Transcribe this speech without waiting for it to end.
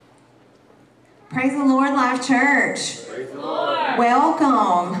Praise the Lord, Life Church. Praise the Lord.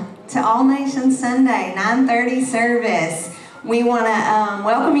 Welcome to All Nations Sunday, 9:30 service. We want to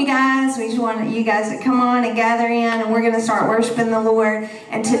welcome you guys. We just want you guys to come on and gather in, and we're going to start worshiping the Lord.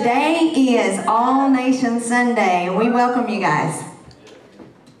 And today is All Nations Sunday, and we welcome you guys.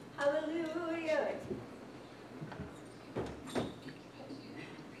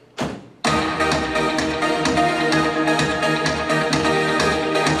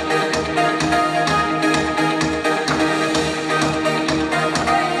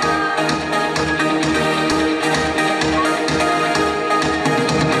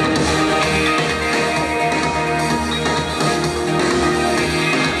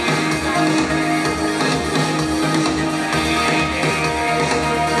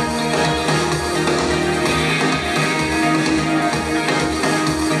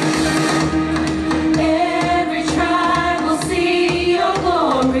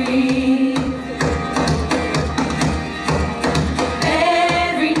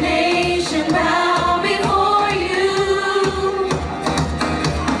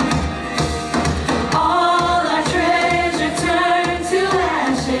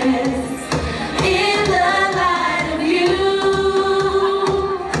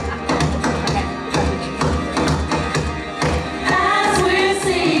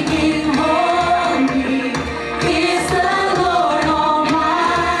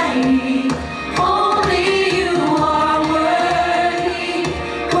 Almighty.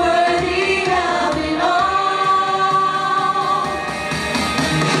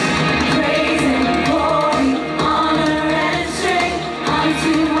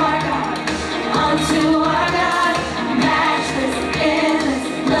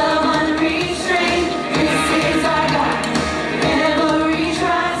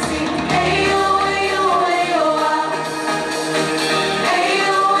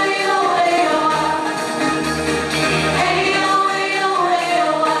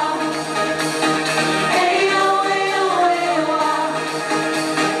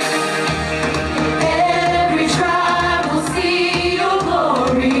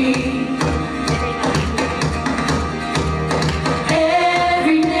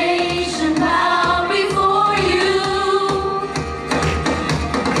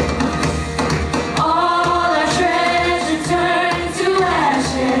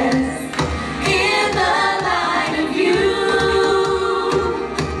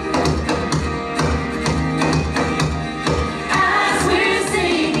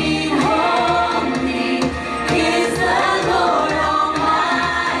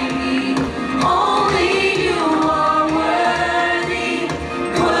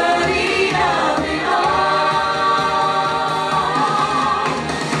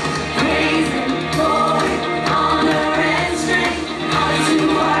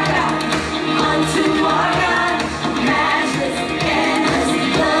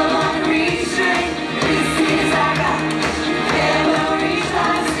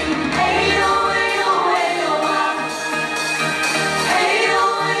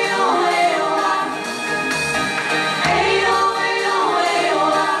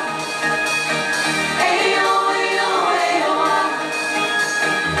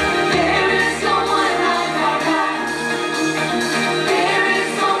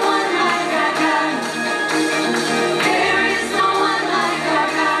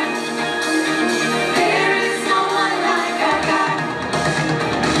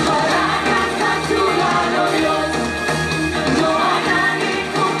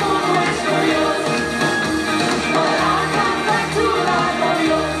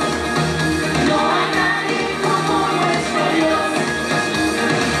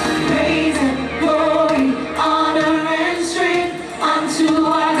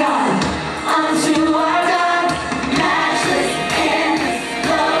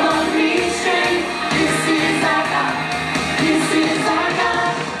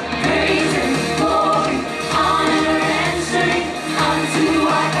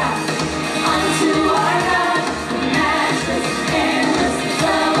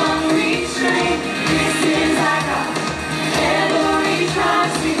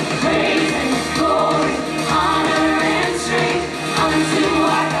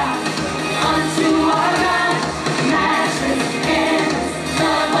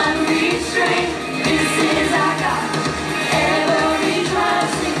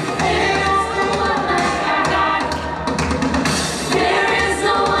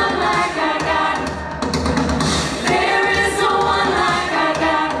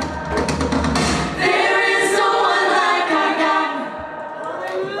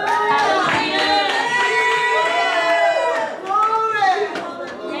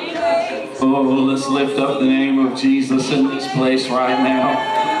 let's lift up the name of Jesus in this place right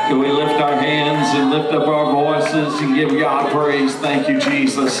now. Can we lift our hands and lift up our voices and give God praise? Thank you,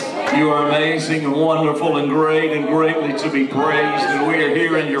 Jesus. You are amazing and wonderful and great and greatly to be praised. And we are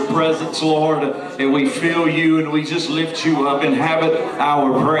here in your presence, Lord, and we feel you and we just lift you up. Inhabit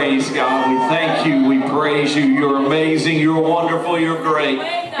our praise, God. We thank you. We praise you. You're amazing. You're wonderful. You're great.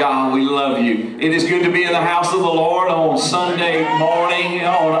 God, we love you. It is good to be in the house of the Lord on Sunday morning,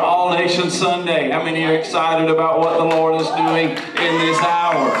 on All Nations Sunday. How many are excited about what the Lord is doing in this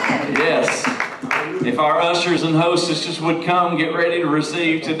hour? Yes. If our ushers and hostesses would come, get ready to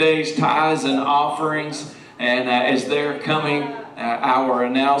receive today's tithes and offerings. And as they're coming, our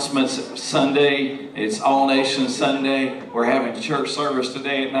announcements Sunday, it's All Nations Sunday. We're having church service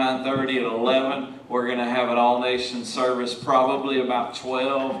today at 9:30. At 11, we're going to have an All Nations service probably about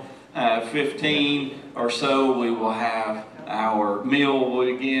 12:15 or so. We will have our meal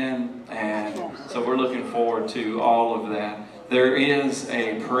again, and so we're looking forward to all of that. There is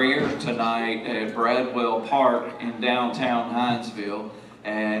a prayer tonight at Bradwell Park in downtown Hinesville,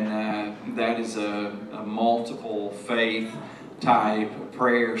 and that is a multiple faith type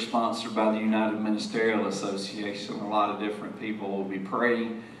prayer sponsored by the United Ministerial Association. A lot of different people will be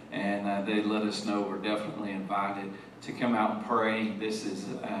praying, and they let us know we're definitely invited to come out and pray. This is,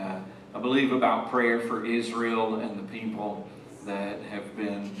 I believe, about prayer for Israel and the people that have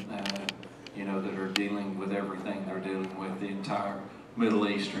been that are dealing with everything they're dealing with, the entire Middle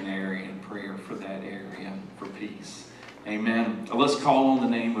Eastern area, and prayer for that area, for peace. Amen. Let's call on the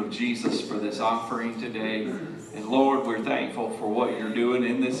name of Jesus for this offering today. And Lord, we're thankful for what you're doing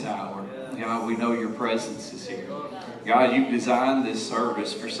in this hour. God, we know your presence is here. God, you've designed this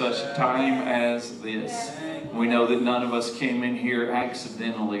service for such a time as this. We know that none of us came in here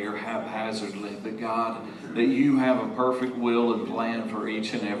accidentally or haphazardly, but God, that you have a perfect will and plan for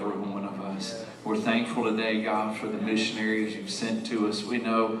each and every one of us. We're thankful today, God, for the missionaries you've sent to us. We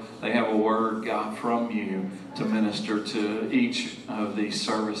know they have a word, God, from you to minister to each of these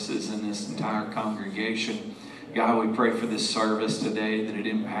services in this entire congregation. God, we pray for this service today, that it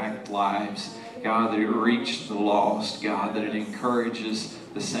impact lives. God, that it reach the lost. God, that it encourages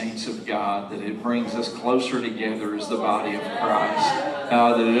the saints of God, that it brings us closer together as the body of Christ.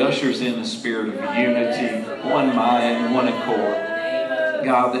 God, that it ushers in a spirit of unity, one mind, one accord.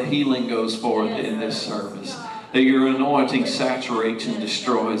 God, that healing goes forth in this service, that your anointing saturates and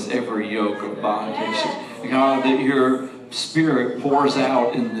destroys every yoke of bondage. God, that your Spirit pours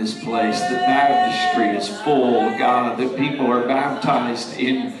out in this place, that baptistry is full, God, that people are baptized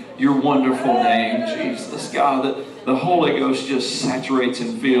in your wonderful name, Jesus. God, that the Holy Ghost just saturates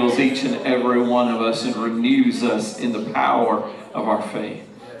and fills each and every one of us and renews us in the power of our faith.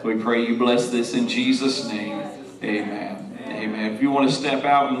 We pray you bless this in Jesus' name. Amen. Amen. If you want to step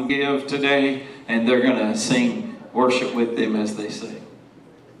out and give today, and they're going to sing worship with them as they sing.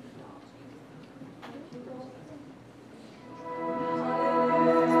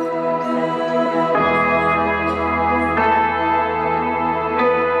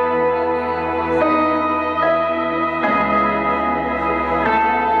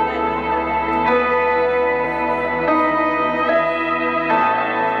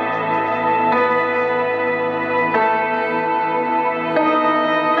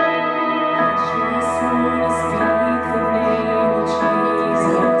 Just wanna speak the name of Jesus.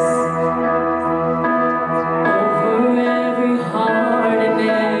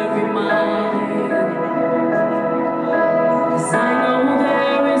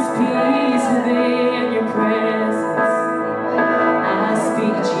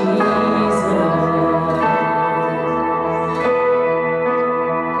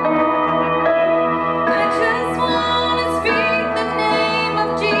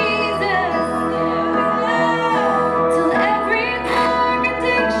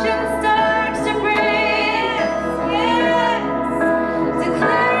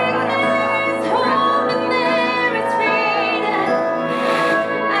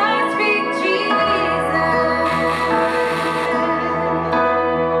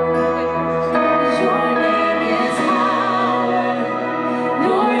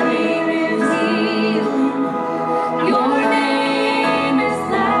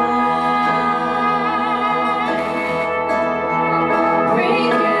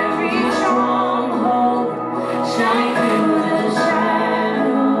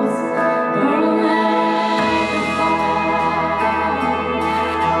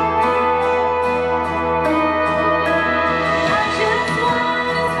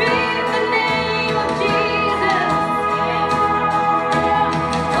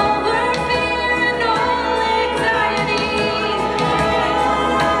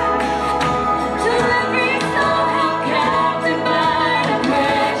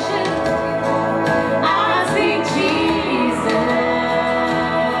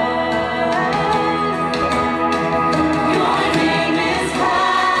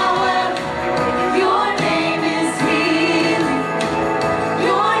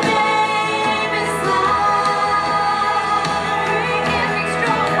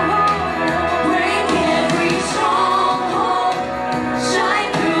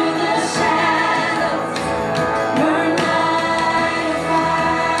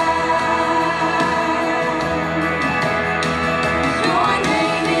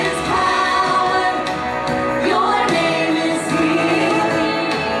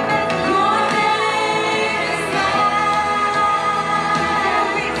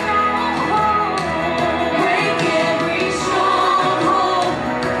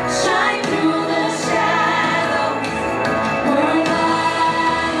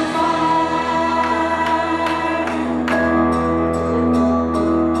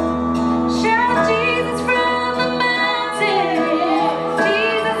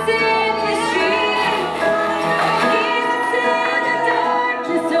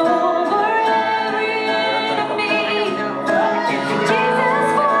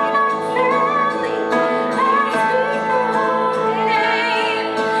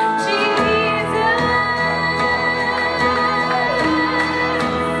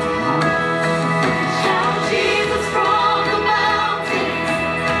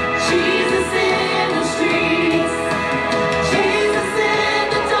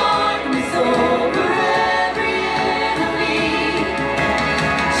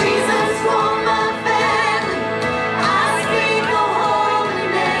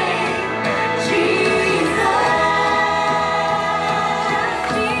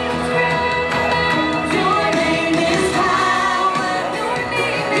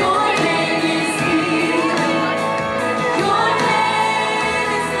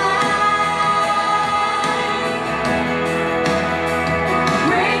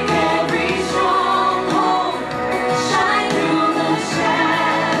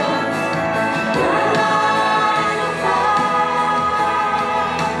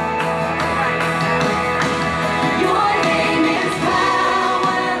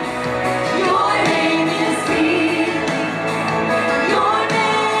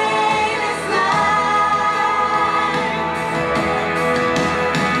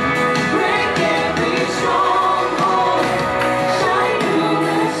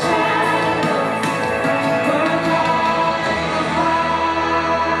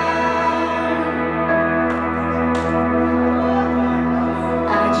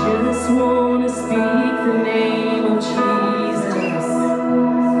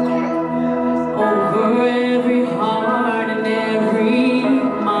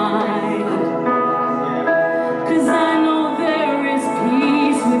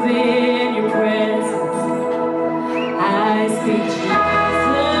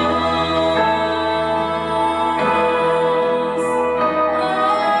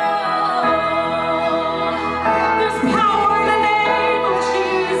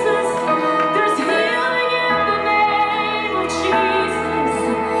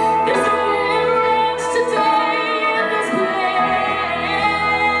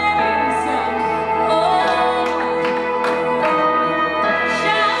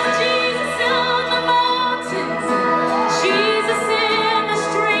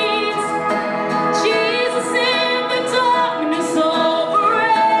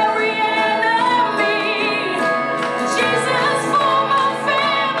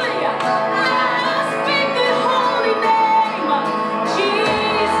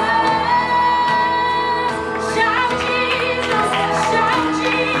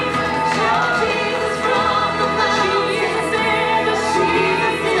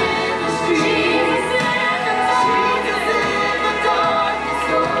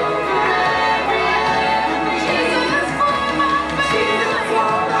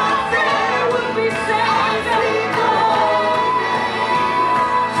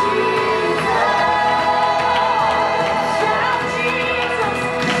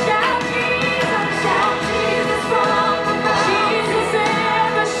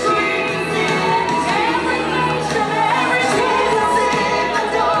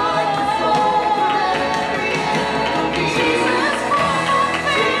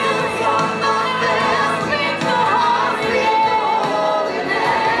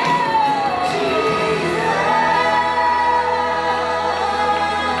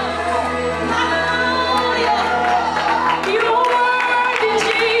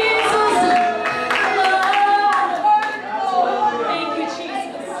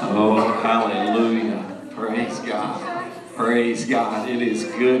 Hallelujah. Praise God. Praise God. It is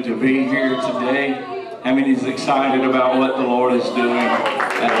good to be here today. How many is excited about what the Lord is doing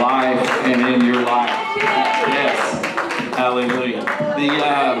in life and in your life? Yes. Hallelujah.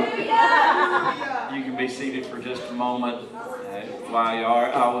 You can be seated for just a moment. While you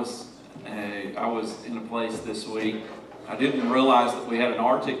are, I was in a place this week. I didn't realize that we had an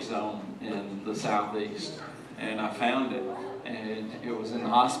Arctic zone in the southeast, and I found it, and it was in the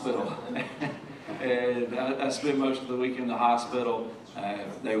hospital. And I spent most of the week in the hospital.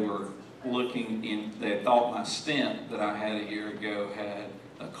 They were looking in. They thought my stent that I had a year ago had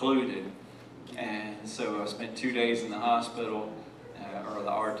occluded, and so I spent 2 days in the hospital, or the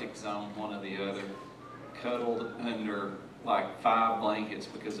Arctic zone, one or the other, cuddled under like 5 blankets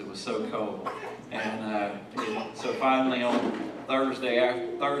because it was so cold. And so finally on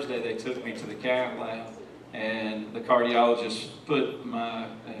Thursday they took me to the cath lab, and the cardiologist put my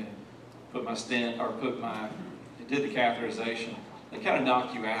stent, or did the catheterization. They kind of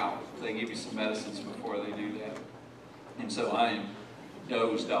knock you out. They give you some medicines before they do that. And so I am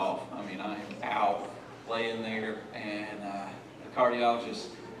dozed off. I mean, I am out, laying there, and the cardiologist,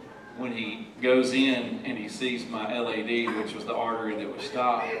 when he goes in and he sees my LAD, which was the artery that was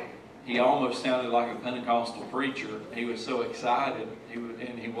stopped, he almost sounded like a Pentecostal preacher. He was so excited,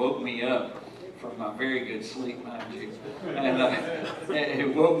 and he woke me up from my very good sleep, mind you. And he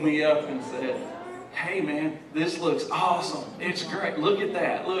woke me up and said, "Hey man, this looks awesome. It's great. Look at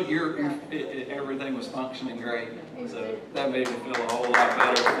that. Look, everything was functioning great." So that made me feel a whole lot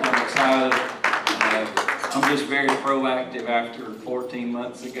better. I'm excited. I'm just very proactive. After 14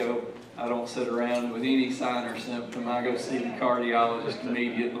 months ago, I don't sit around with any sign or symptom. I go see the cardiologist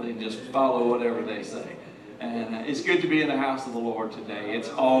immediately and just follow whatever they say. And it's good to be in the house of the Lord today. It's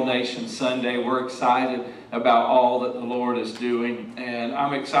All Nations Sunday. We're excited about all that the Lord is doing. And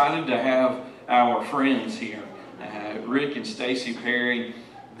I'm excited to have our friends here. Rick and Stacy Perry,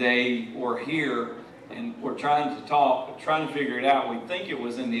 they were here and we're trying to figure it out. We think it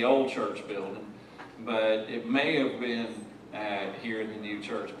was in the old church building, but it may have been here in the new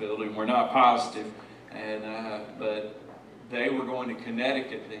church building. We're not positive. But they were going to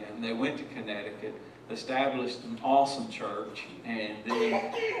Connecticut then. They went to Connecticut, established an awesome church, and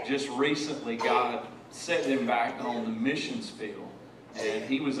then just recently God set them back on the missions field. And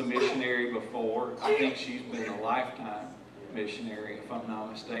he was a missionary before. I think she's been a lifetime missionary, if I'm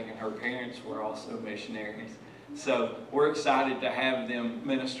not mistaken. Her parents were also missionaries. So we're excited to have them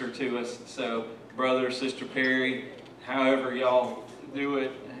minister to us. So brother, sister Perry, however y'all do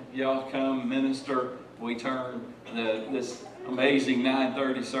it, y'all come minister. We turn this amazing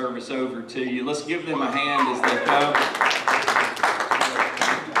 9:30 service over to you. Let's give them a hand as they come.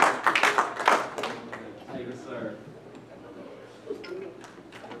 Thank you, sir.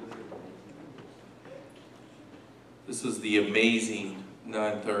 This is the amazing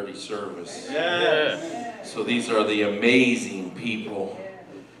 9:30 service. Yes. So these are the amazing people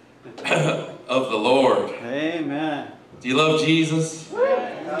of the Lord. Amen. Do you love Jesus?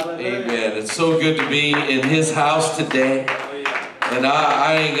 Amen. It's so good to be in his house today. And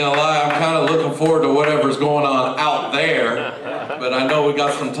I ain't gonna lie, I'm kind of looking forward to whatever's going on out there. But I know we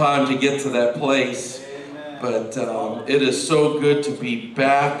got some time to get to that place. But it is so good to be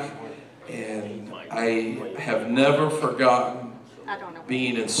back. And I have never forgotten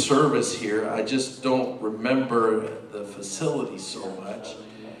being in service here. I just don't remember the facility so much.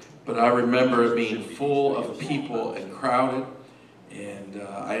 But I remember it being full of people and crowded. And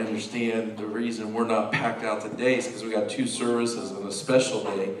I understand the reason we're not packed out today is because we got 2 services and a special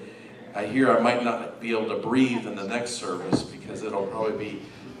day. I hear I might not be able to breathe in the next service because it'll probably be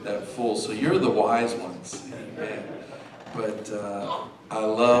that full. So you're the wise ones. Amen. But I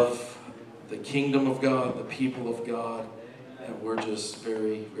love the kingdom of God, the people of God. And we're just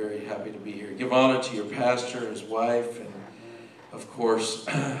very, very happy to be here. Give honor to your pastor, his wife, and of course,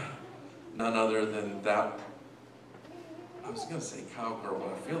 none other than that. I was going to say cowgirl, but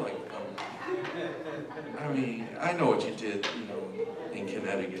I feel like, I mean, I know what you did, in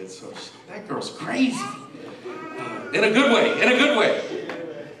Connecticut, so that girl's crazy. In a good way, in a good way.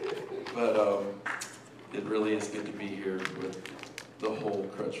 But it really is good to be here with the whole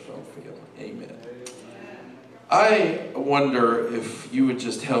Crutchfield family. Amen. I wonder if you would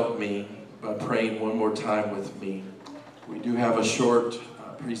just help me by praying one more time with me. We do have a short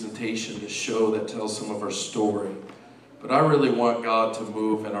presentation to show that tells some of our story. But I really want God to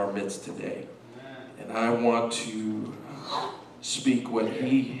move in our midst today. And I want to speak what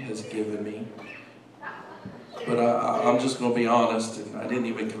he has given me. But I'm just going to be honest, and I didn't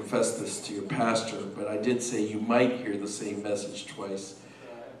even confess this to your pastor, but I did say you might hear the same message twice.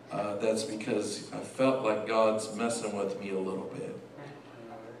 that's because I felt like God's messing with me a little bit.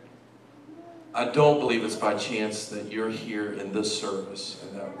 I don't believe it's by chance that you're here in this service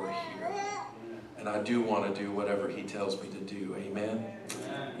and that we're here. And I do want to do whatever He tells me to do. Amen?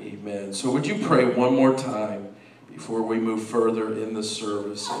 Amen. So would you pray one more time before we move further in the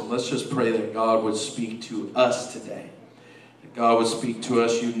service? And let's just pray that God would speak to us today. That God would speak to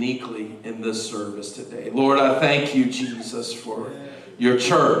us uniquely in this service today. Lord, I thank you, Jesus, for your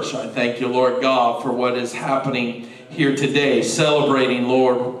church. I thank you, Lord God, for what is happening here today. Celebrating,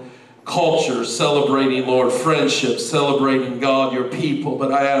 Lord, culture, celebrating, Lord, friendship, celebrating, God, your people.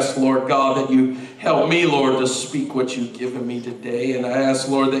 But I ask, Lord God, that you help me, Lord, to speak what you've given me today. And I ask,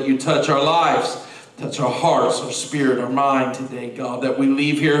 Lord, that you touch our lives, touch our hearts, our spirit, our mind today, God, that we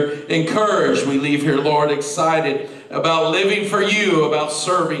leave here encouraged. We leave here, Lord, excited about living for you, about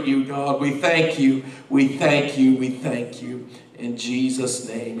serving you, God. We thank you. We thank you. We thank you. In Jesus'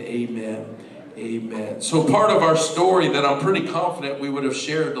 name, amen. Amen. So part of our story that I'm pretty confident we would have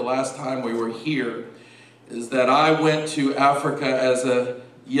shared the last time we were here is that I went to Africa as a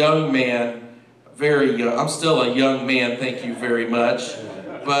young man, very young. I'm still a young man, thank you very much.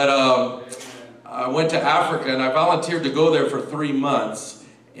 But I went to Africa and I volunteered to go there for 3 months.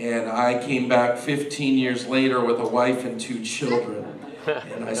 And I came back 15 years later with a wife and 2 children.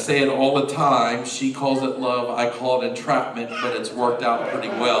 And I say it all the time. She calls it love, I call it entrapment, but it's worked out pretty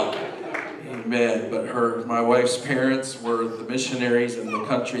well. Amen. But my wife's parents were the missionaries in the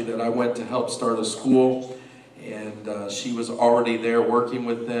country that I went to help start a school. And she was already there working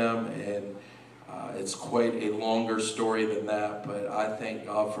with them. And it's quite a longer story than that. But I thank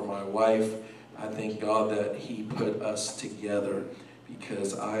God for my wife. I thank God that He put us together,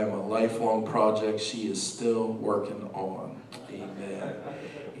 because I am a lifelong project she is still working on. Amen.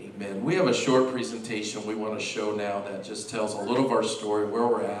 Amen. We have a short presentation we want to show now that just tells a little of our story, where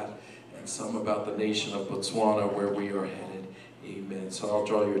we're at, and some about the nation of Botswana, where we are headed. Amen. So I'll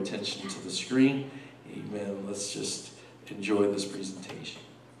draw your attention to the screen. Amen. Let's just enjoy this presentation.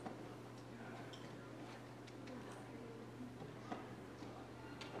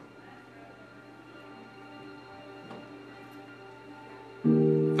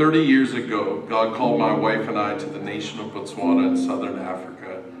 "30 years ago, God called my wife and I to the nation of Botswana in southern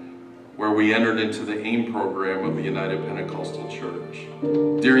Africa, where we entered into the AIM program of the United Pentecostal Church.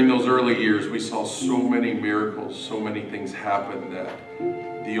 During those early years, we saw so many miracles, so many things happen that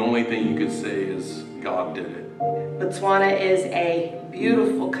the only thing you could say is God did it. Botswana is a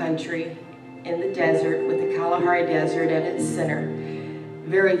beautiful country in the desert with the Kalahari Desert at its center.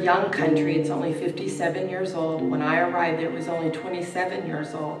 Very young country. It's only 57 years old. When I arrived there, it was only 27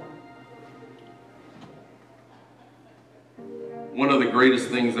 years old. One of the greatest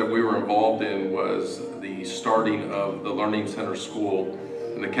things that we were involved in was the starting of the Learning Center School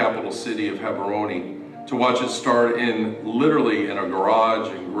in the capital city of Gaborone. To watch it start literally in a garage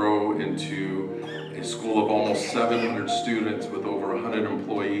and grow into a school of almost 700 students with over 100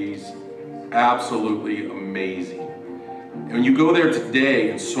 employees. Absolutely amazing. And when you go there today,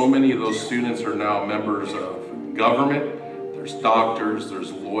 and so many of those students are now members of government, there's doctors,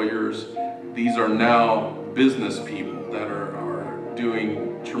 there's lawyers. These are now business people that are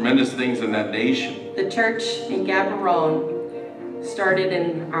doing tremendous things in that nation. The church in Gaborone started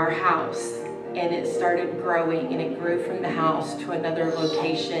in our house, and it started growing, and it grew from the house to another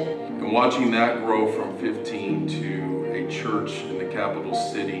location. And watching that grow from 15 to a church in the capital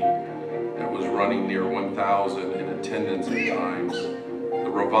city that was running near 1,000 in attendance at times, the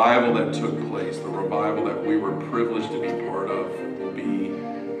revival that took place, the revival that we were privileged to be part of, will be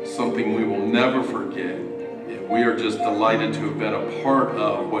something we will never forget. And we are just delighted to have been a part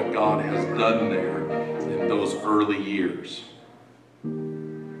of what God has done there in those early years.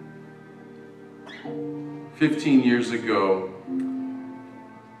 15 years ago,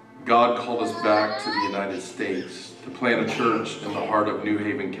 God called us back to the United States to plant a church in the heart of New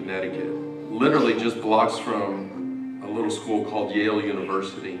Haven, Connecticut. Literally just blocks from a little school called Yale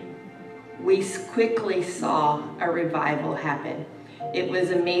University. We quickly saw a revival happen. It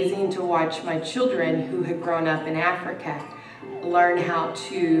was amazing to watch my children, who had grown up in Africa, learn how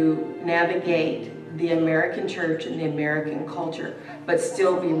to navigate the American church and the American culture, but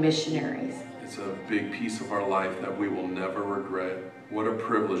still be missionaries. It's a big piece of our life that we will never regret. What a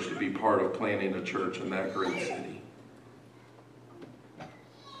privilege to be part of planting a church in that great city.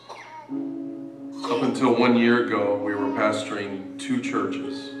 Up until 1 year ago, we were pastoring 2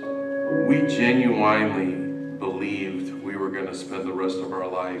 churches. We genuinely believed we were going to spend the rest of our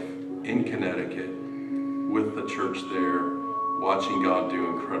life in Connecticut with the church there, watching God do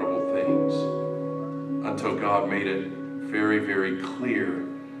incredible things, until God made it very, very clear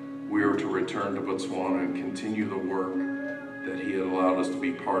were to return to Botswana and continue the work that he had allowed us to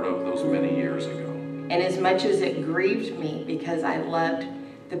be part of those many years ago. And as much as it grieved me because I loved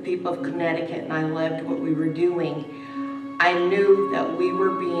the people of Connecticut and I loved what we were doing, I knew that we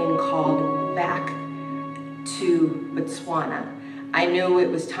were being called back to Botswana. I knew it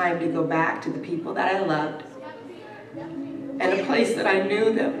was time to go back to the people that I loved and a place that I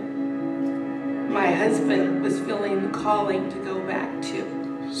knew that my husband was feeling the calling to go back to.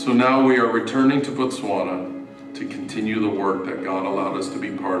 So now we are returning to Botswana to continue the work that God allowed us to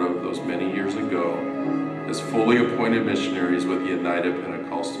be part of those many years ago as fully appointed missionaries with the United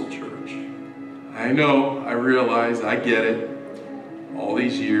Pentecostal Church. I know, I realize, I get it. All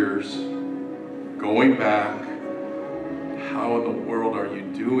these years, going back, how in the world are you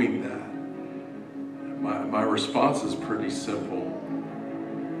doing that? My response is pretty simple.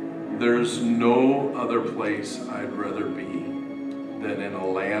 There's no other place I'd rather be than in a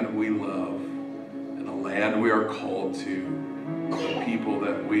land we love, in a land we are called to, the people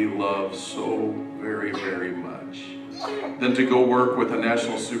that we love so very, very much, than to go work with a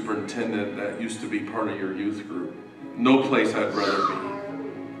national superintendent that used to be part of your youth group. No place I'd rather be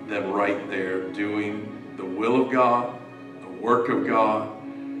than right there doing the will of God, the work of God.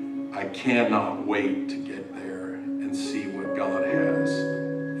 I cannot wait to get there and see what God has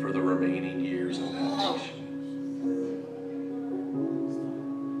for the remaining years in that nation.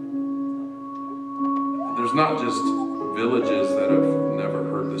 There's not just villages that have never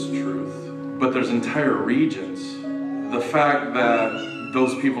heard this truth, but there's entire regions. The fact that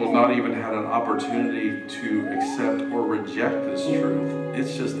those people have not even had an opportunity to accept or reject this truth,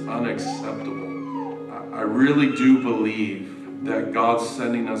 it's just unacceptable. I really do believe that God's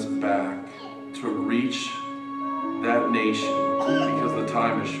sending us back to reach that nation because the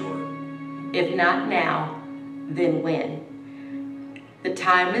time is short. If not now, then when? The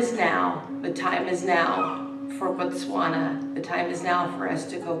time is now. The time is now for Botswana. The time is now for us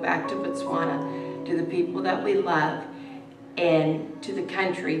to go back to Botswana, to the people that we love, and to the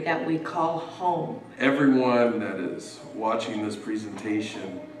country that we call home. Everyone that is watching this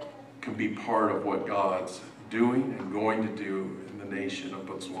presentation can be part of what God's doing and going to do in the nation of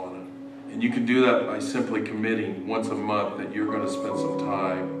Botswana. And you can do that by simply committing once a month that you're going to spend some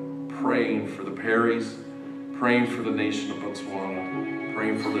time praying for the Perrys, praying for the nation of Botswana,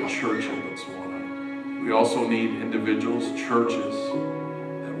 praying for the church in Botswana. We also need individuals, churches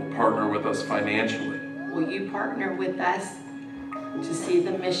that will partner with us financially. Will you partner with us to see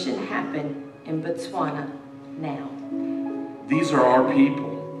the mission happen in Botswana now? These are our people,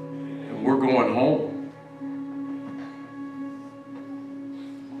 and we're going home.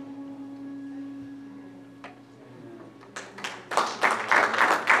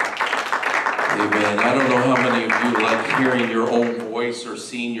 Amen. I don't know how many of you like hearing your own voice or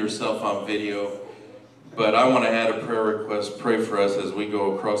seeing yourself on video, but I want to add a prayer request. Pray for us as we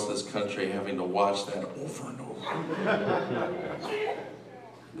go across this country having to watch that over and over.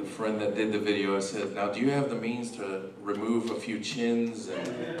 The friend that did the video, I said, now do you have the means to remove a few chins?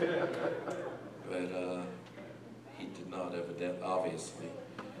 But he did not, obviously.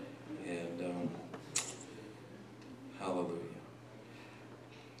 And hallelujah.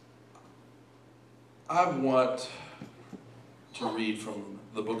 I want to read from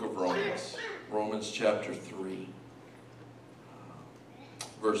the book of Romans, Romans chapter 3,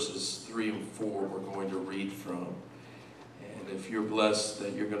 verses 3 and 4 we're going to read from. And if you're blessed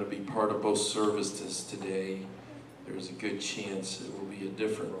that you're going to be part of both services today, there's a good chance it will be a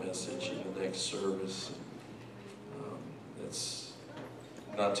different message in the next service. That's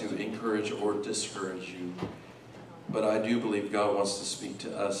not to encourage or discourage you, but I do believe God wants to speak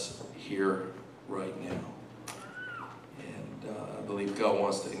to us here right now. And I believe God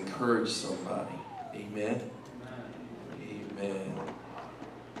wants to encourage somebody. Amen? Amen.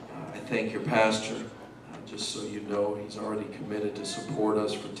 I thank your pastor. Just so you know, he's already committed to support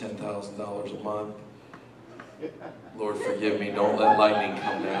us for $10,000 a month. Lord, forgive me. Don't let lightning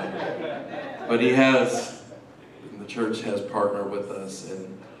come down. But he has, and the church has partnered with us.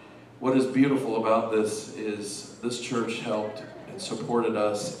 And what is beautiful about this is this church helped and supported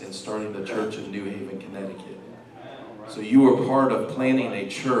us in starting the church in New Haven, Connecticut. So you were part of planning a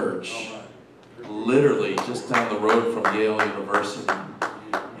church literally just down the road from Yale University.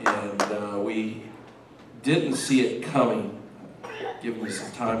 And we didn't see it coming, giving me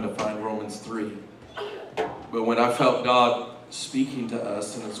some time to find Romans 3. But when I felt God speaking to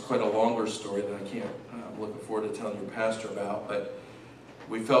us, and it's quite a longer story that I'm looking forward to telling your pastor about, but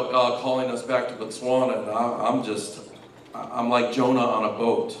we felt God calling us back to Botswana, and I'm like Jonah on a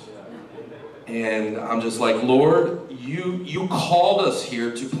boat. And I'm just like, Lord, you called us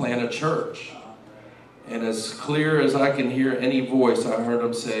here to plant a church. And as clear as I can hear any voice, I heard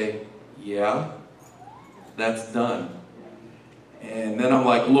him say, yeah, that's done. And then I'm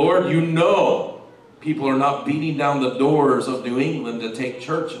like, Lord, you know people are not beating down the doors of New England to take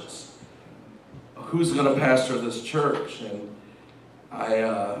churches. Who's going to pastor this church? And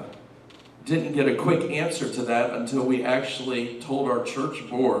I didn't get a quick answer to that until we actually told our church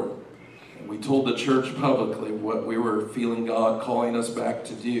board. And we told the church publicly what we were feeling God calling us back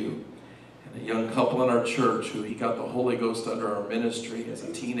to do. And a young couple in our church who he got the Holy Ghost under our ministry as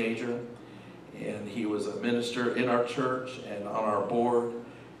a teenager. And he was a minister in our church and on our board.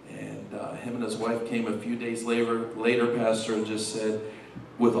 And him and his wife came a few days later, Pastor, and just said,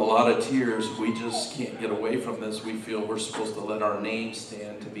 with a lot of tears, we just can't get away from this. We feel we're supposed to let our name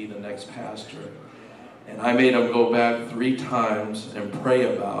stand to be the next pastor. And I made him go back 3 times and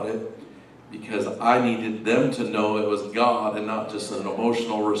pray about it because I needed them to know it was God and not just an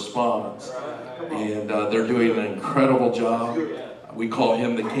emotional response. And they're doing an incredible job. We call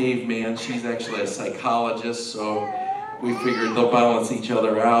him the caveman. She's actually a psychologist, so we figured they'll balance each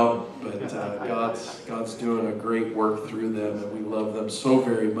other out. But God's doing a great work through them, and we love them so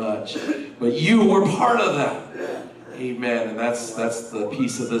very much. But you were part of that. Amen. And that's the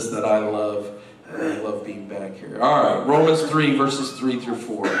piece of this that I love. I love being back here. All right, Romans 3, verses 3 through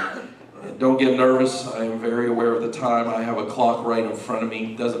 4. And don't get nervous. I am very aware of the time. I have a clock right in front of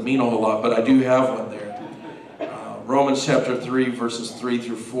me. Doesn't mean a whole lot, but I do have one there. Romans chapter 3, verses 3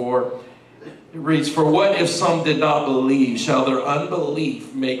 through 4. It reads, "For what if some did not believe? Shall their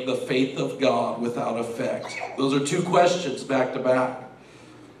unbelief make the faith of God without effect?" Those are 2 questions back to back.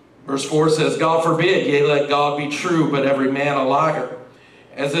 Verse 4 says, "God forbid, yea, let God be true, but every man a liar.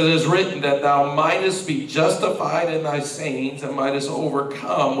 As it is written, that thou mightest be justified in thy sayings, and mightest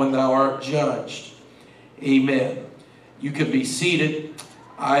overcome when thou art judged." Amen. You can be seated.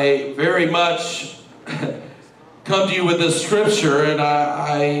 I very much come to you with this scripture, and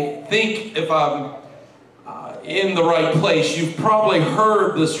I think if I'm in the right place, you've probably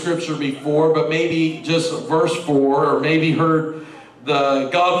heard this scripture before, but maybe just verse 4, or maybe heard the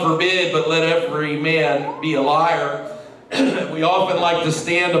 "God forbid, but let every man be a liar." We often like to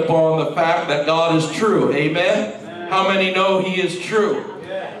stand upon the fact that God is true. Amen? How many know he is true?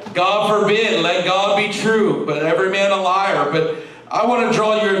 God forbid, let God be true, but every man a liar. But I want to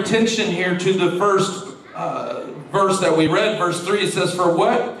draw your attention here to the first verse that we read, verse 3. It says, "For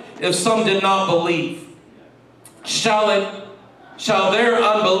what if some did not believe? Shall their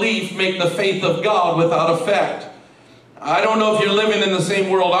unbelief make the faith of God without effect?" I don't know if you're living in the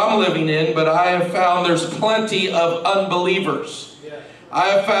same world I'm living in, but I have found there's plenty of unbelievers. I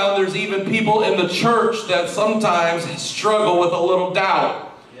have found there's even people in the church that sometimes struggle with a little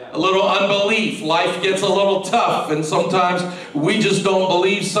doubt, a little unbelief. Life gets a little tough, and sometimes we just don't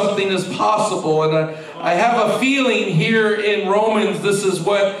believe something is possible. And I have a feeling here in Romans, this is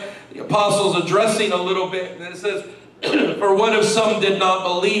what the apostle's addressing a little bit. And it says, "For what if some did not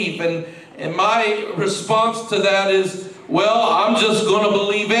believe?" And my response to that is, well, I'm just going to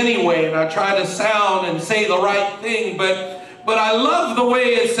believe anyway. And I try to sound and say the right thing. But I love the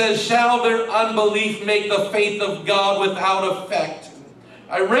way it says, "Shall their unbelief make the faith of God without effect?"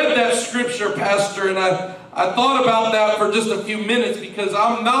 I read that scripture, Pastor, and I thought about that for just a few minutes because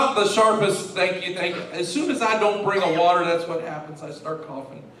I'm not the sharpest. Thank you. As soon as I don't bring a water, that's what happens. I start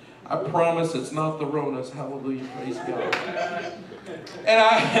coughing. I promise it's not the Ronas. Hallelujah. Praise God. And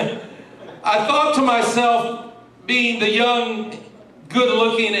I thought to myself, being the young,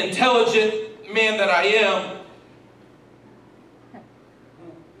 good-looking, intelligent man that I am,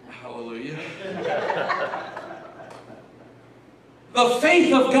 hallelujah, the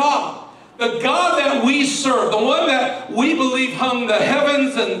faith of God, the God that we serve, the one that we believe hung the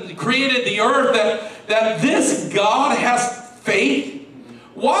heavens and created the earth, that this God has faith.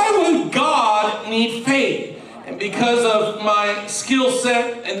 Why would God need faith? And because of my skill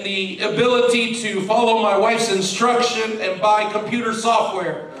set and the ability to follow my wife's instruction and buy computer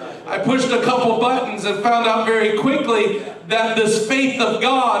software, I pushed a couple buttons and found out very quickly that this faith of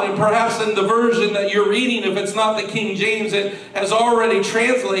God, and perhaps in the version that you're reading, if it's not the King James, it has already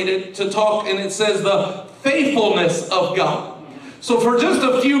translated to talk, and it says the faithfulness of God. So for just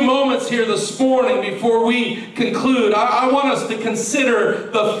a few moments here this morning before we conclude, I want us to consider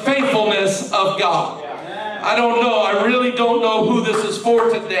the faithfulness of God. I don't know. I really don't know who this is for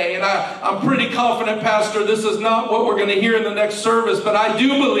today. And I'm pretty confident, Pastor, this is not what we're going to hear in the next service. But I do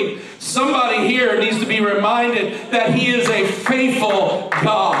believe somebody here needs to be reminded that he is a faithful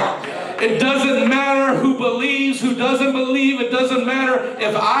God. It doesn't matter who believes, who doesn't believe. It doesn't matter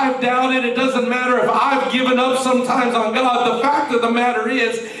if I've doubted. It doesn't matter if I've given up sometimes on God. The fact of the matter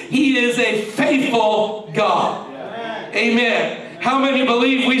is, He is a faithful God. Amen. How many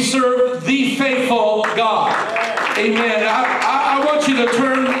believe we serve the faithful God? Amen. I want you to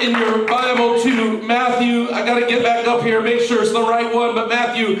turn in your Bible to Matthew. I got to get back up here, make sure it's the right one, but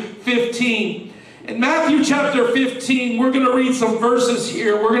Matthew 15. In Matthew chapter 15, we're going to read some verses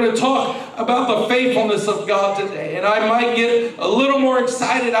here. We're going to talk about the faithfulness of God today. And I might get a little more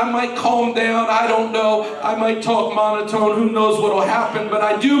excited. I might calm down. I don't know. I might talk monotone. Who knows what will happen. But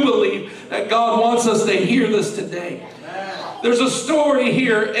I do believe that God wants us to hear this today. There's a story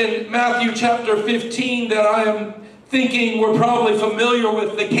here in Matthew chapter 15 that I am thinking we're probably familiar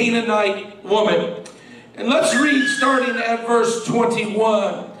with, the Canaanite woman. And let's read starting at verse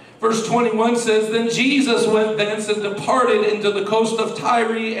 21. Verse 21 says, Then Jesus went thence and departed into the coast of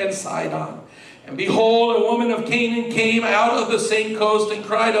Tyre and Sidon. And behold, a woman of Canaan came out of the same coast and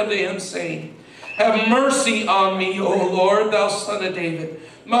cried unto him, saying, Have mercy on me, O Lord, thou son of David.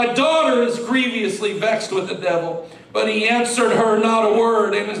 My daughter is grievously vexed with the devil. But he answered her not a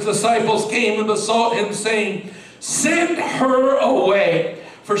word. And his disciples came and besought him, saying, Send her away,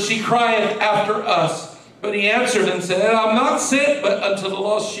 for she crieth after us. But he answered and said, I'm not sent but unto the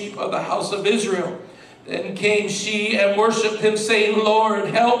lost sheep of the house of Israel. Then came she and worshipped him, saying, Lord,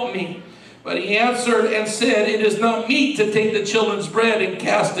 help me. But he answered and said, It is not meet to take the children's bread and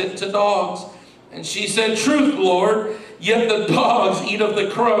cast it to dogs. And she said, Truth, Lord, yet the dogs eat of the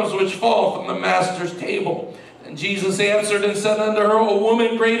crumbs which fall from the master's table. And Jesus answered and said unto her, O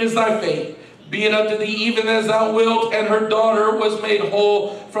woman, great is thy faith. Be it unto thee even as thou wilt. And her daughter was made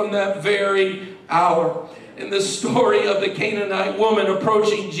whole from that very hour. In this story of the Canaanite woman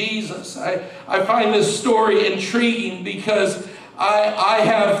approaching Jesus, I find this story intriguing because I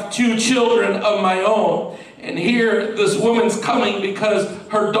have two children of my own. And here this woman's coming because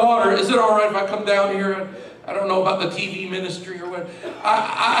her daughter, is it all right if I come down here? I don't know about the TV ministry or what.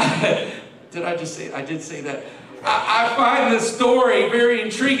 Did I just say, I did say that. I find this story very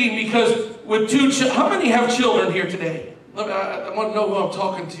intriguing because with how many have children here today? I want to know who I'm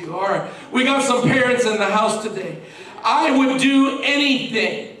talking to. All right. We got some parents in the house today. I would do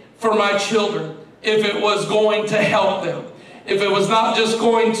anything for my children if it was going to help them. If it was not just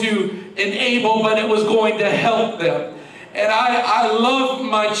going to enable, but it was going to help them. And I love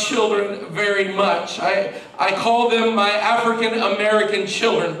my children very much. I call them my African American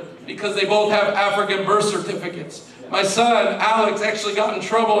children because they both have African birth certificates. My son, Alex, actually got in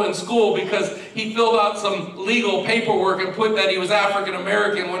trouble in school because he filled out some legal paperwork and put that he was African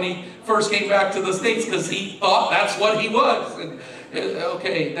American when he first came back to the States because he thought that's what he was. And,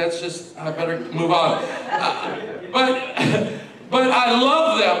 okay, that's just, I better move on. But I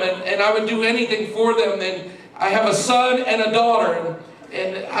love them and I would do anything for them. And I have a son and a daughter.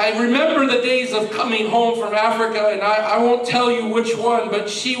 And I remember the days of coming home from Africa, and I won't tell you which one, but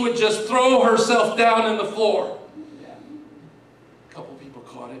she would just throw herself down in the floor. A couple people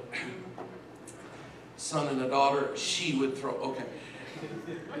caught it. Son and a daughter, she would throw, okay.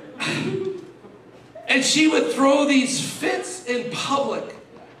 And she would throw these fits in public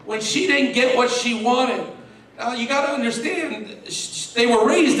when she didn't get what she wanted. Now, you got to understand, they were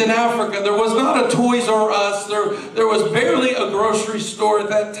raised in Africa. There was not a Toys R Us. There was barely a grocery store at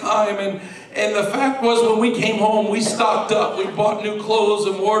that time. And the fact was, when we came home, we stocked up. We bought new clothes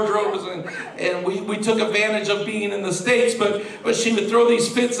and wardrobes, and we took advantage of being in the States. But she would throw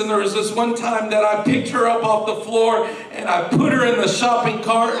these fits, and there was this one time that I picked her up off the floor, and I put her in the shopping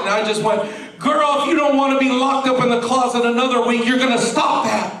cart, and I just went, girl, if you don't want to be locked up in the closet another week, you're going to stop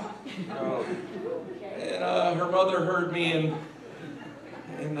that. Her mother heard me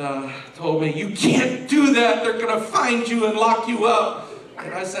and told me, you can't do that. They're going to find you and lock you up.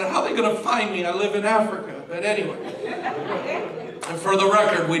 And I said, how are they going to find me? I live in Africa. But anyway, and for the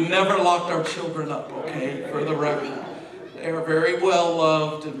record, we never locked our children up, okay? For the record. They are very well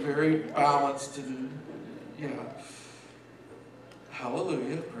loved and very balanced and, yeah.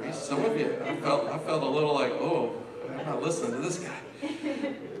 Hallelujah. Praise some of you. I felt a little like, oh, I'm not listening to this guy.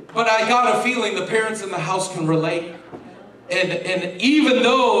 But I got a feeling the parents in the house can relate. And even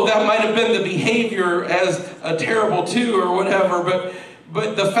though that might have been the behavior as a terrible two or whatever,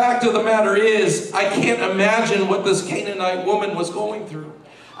 but the fact of the matter is, I can't imagine what this Canaanite woman was going through.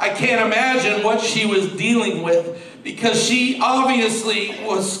 I can't imagine what she was dealing with, because she obviously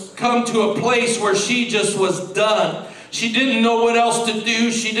was come to a place where she just was done. She didn't know what else to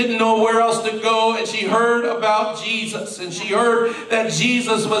do. She didn't know where else to go. And she heard about Jesus. And she heard that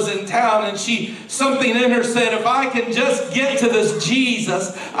Jesus was in town. And something in her said, if I can just get to this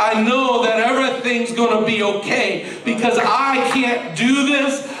Jesus, I know that everything's going to be okay. Because I can't do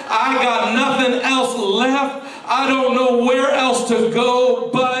this. I got nothing else left. I don't know where else to go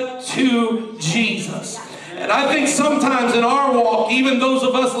but to Jesus. And I think sometimes in our walk, even those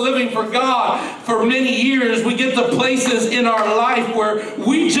of us living for God for many years, we get to places in our life where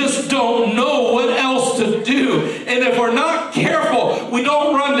we just don't know what else to do. And if we're not careful, we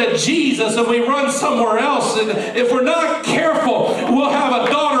don't run to Jesus and we run somewhere else. And if we're not careful, we'll have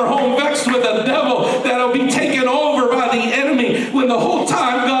a daughter home vexed with a devil that'll be taken over by the enemy, when the whole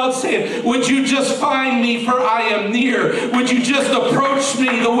time God's saying, would you just find me, for I am near? Would you just approach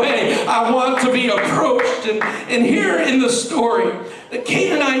me the way I want to be approached? And here in the story, the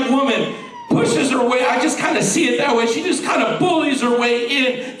Canaanite woman pushes her way. I just kind of see it that way. She just kind of bullies her way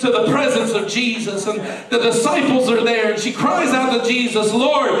into the presence of Jesus. And the disciples are there. And she cries out to Jesus,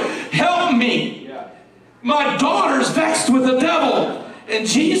 Lord, help me. My daughter's vexed with the devil. And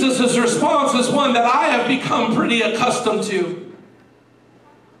Jesus' response is one that I have become pretty accustomed to.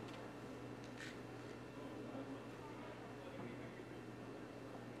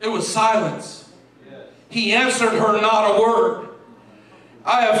 It was silence. He answered her not a word.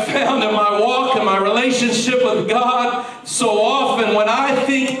 I have found in my walk and my relationship with God so often, when I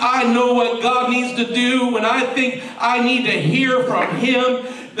think I know what God needs to do, when I think I need to hear from Him,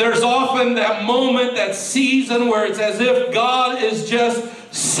 there's often that moment, that season where it's as if God is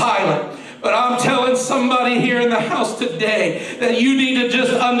just silent. But I'm telling somebody here in the house today that you need to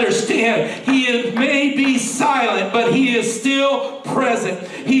just understand, He may be silent, but He is still present.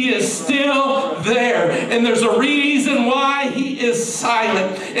 He is still there. And there's a reason why He is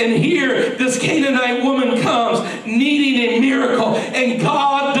silent. And here, this Canaanite woman comes needing a miracle, and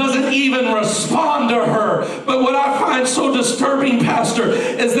God doesn't even respond to her. But what I find so disturbing, Pastor,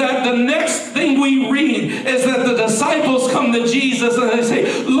 is that the next thing we read is that the disciples come to Jesus and they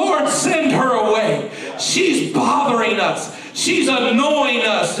say, Lord, send her away. She's bothering us. She's annoying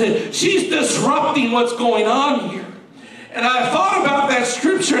us. She's disrupting what's going on here. And I thought about that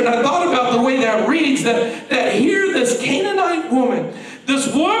scripture, and I thought about the way that reads, that here this Canaanite woman,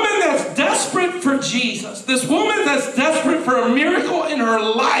 this woman that's desperate for Jesus, this woman that's desperate for a miracle in her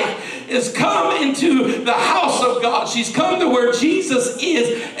life, is come into the house of God. She's come to where Jesus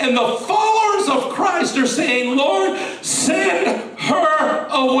is, and the followers of Christ are saying, Lord, send her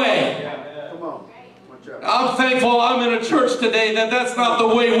away. I'm thankful I'm in a church today that's not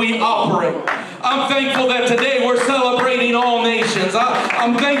the way we operate. I'm thankful that today we're celebrating all nations.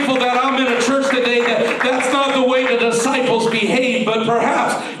 I'm thankful that I'm in a church today that's not the way the disciples behave, but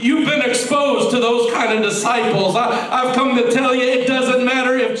perhaps you've been exposed to those kind of disciples. I've come to tell you, it doesn't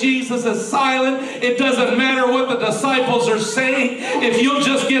matter if Jesus is silent. It doesn't matter what the disciples are saying. If you'll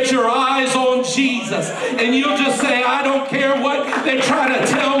just get your eyes on Jesus and you'll just say, I don't care what they try to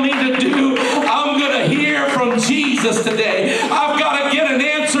tell me to do, I'm going to hear from Jesus today. I've got to get an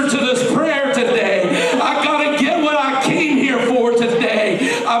answer to this prayer today. I've got to get what I came here for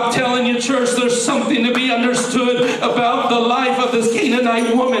today. I'm telling you, church, there's something to be understood about the life of this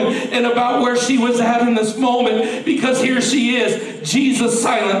Canaanite woman and about where she was at in this moment, because here she is, Jesus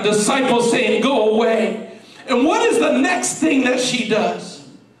silent, disciples saying, go away. And what is the next thing that she does?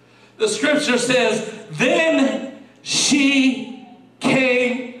 The scripture says, then she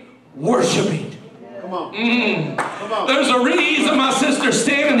came worshiping. There's a reason my sister's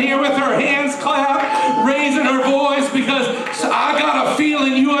standing here with her hands clapped, raising her voice, because I got a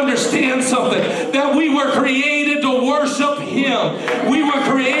feeling you understand something, that we were created to worship Him. We were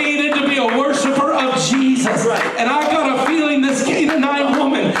created to be a worshiper of Jesus. And I got a feeling this Canaanite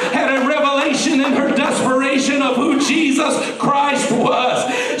woman had a revelation in her desperation of who Jesus Christ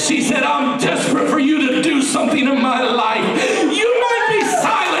was. She said, I'm desperate for you to do something in my life. You might be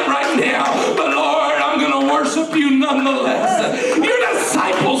silent right now, but Lord, I'm going to worship you nonetheless. Your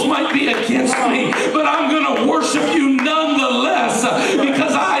disciples might be against me, but I'm going to worship you nonetheless,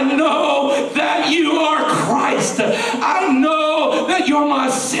 because I know that you are Christ. I know that you're my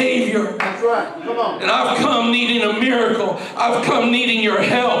Savior. That's right. Come on. And I've come needing a miracle. I've come needing your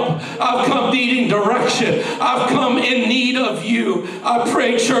help. I've come needing direction. I've come in need of you. I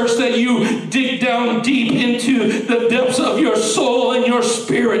pray, church, that you dig down deep into the depths of your soul and your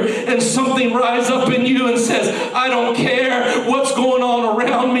spirit, and something rise up in you and says, I don't care what's going on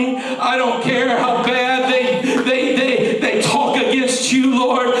around me. I don't care how bad they talk against you,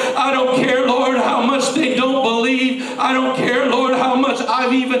 Lord. I don't care, Lord, how much they don't believe. I don't care, Lord, how much I've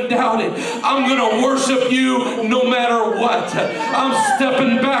I've even doubted. I'm going to worship you no matter what. I'm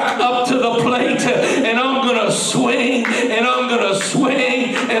stepping back up to the plate, and I'm going to swing, and I'm going to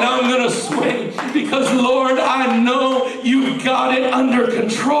swing, and I'm going to swing. Because, Lord, I know you've got it under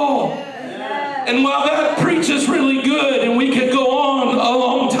control. And while that preaches really good, and we could go on a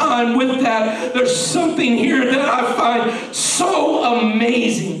long time with that, there's something here that I find so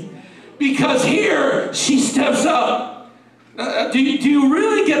amazing. Because here, she steps up. Do you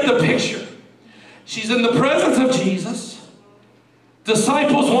really get the picture? She's in the presence of Jesus.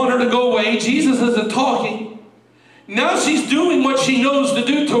 Disciples want her to go away. Jesus isn't talking. Now she's doing what she knows to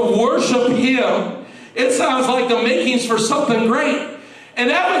do, to worship him. It sounds like the makings for something great. And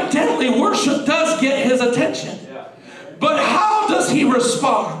evidently, worship does get his attention. But how does he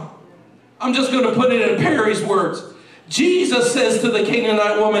respond? I'm just going to put it in Perry's words. Jesus says to the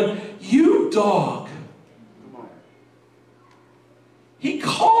Canaanite woman, "You dog." He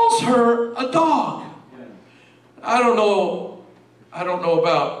calls her a dog. I don't know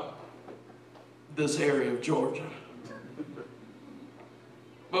about this area of Georgia.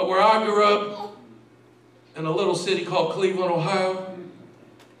 But where I grew up, in a little city called Cleveland, Ohio,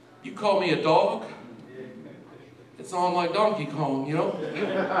 you call me a dog, it's on like Donkey Kong, you know?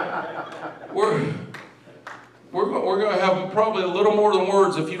 We're going to have probably a little more than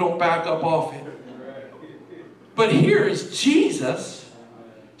words if you don't back up off it. But here is Jesus.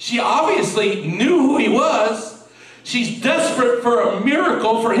 She obviously knew who he was. She's desperate for a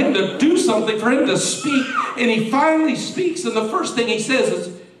miracle, for him to do something, for him to speak. And he finally speaks, and the first thing he says is,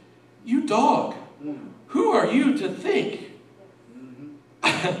 "You dog, who are you to think?"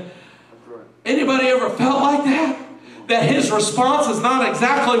 Anybody ever felt like that? That his response is not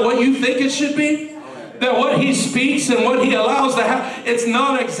exactly what you think it should be? That what he speaks and what he allows to happen, it's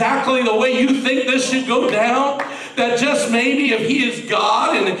not exactly the way you think this should go down? That just maybe if he is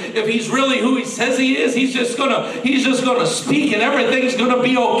God and if he's really who he says he is, he's just gonna speak and everything's gonna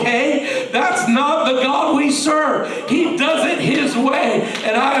be okay? That's not the God we serve. He does it his way,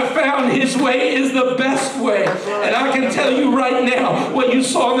 and I have found his way is the best way. And I can tell you right now, what you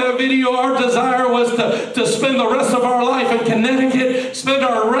saw in that video, our desire was to spend the rest of our life in Connecticut, spend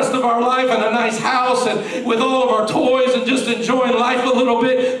the rest of our life in a nice house and with all of our toys and just enjoying life a little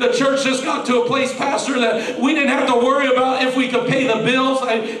bit. The church just got to a place, Pastor, that we didn't have to worry about if we could pay the bills.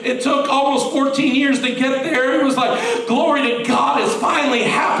 It took almost 14 years to get there. It was like, glory to God, it's finally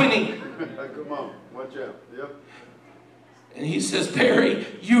happening. Come on, watch out. Yep. And he says, "Perry,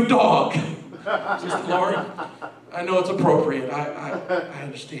 you dog." Just, Lord, I know it's appropriate. I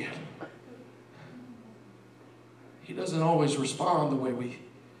understand. He doesn't always respond the way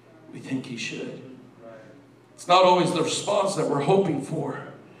we think he should. It's not always the response that we're hoping for.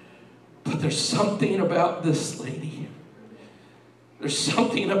 But there's something about this lady. There's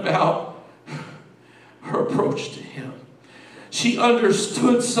something about her approach to him. She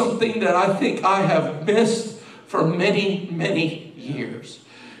understood something that I think I have missed for many, many years.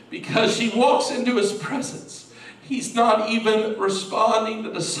 Because she walks into his presence. He's not even responding.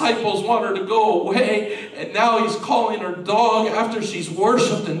 The disciples want her to go away. And now he's calling her dog after she's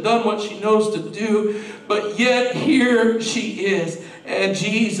worshiped and done what she knows to do. But yet here she is. And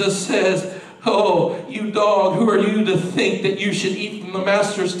Jesus says, "Oh, you dog, who are you to think that you should eat from the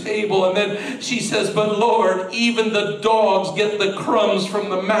master's table?" And then she says, "But Lord, even the dogs get the crumbs from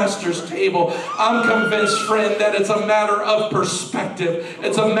the master's table." I'm convinced, friend, that it's a matter of perspective.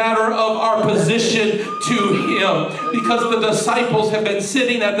 It's a matter of our position to him. Because the disciples have been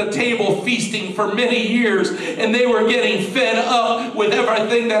sitting at the table feasting for many years, and they were getting fed up with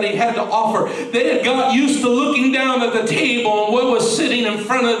everything that he had to offer. They had got used to looking down at the table and what was sitting in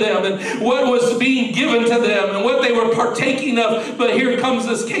front of them and what was being given to them and what they were partaking of. But here comes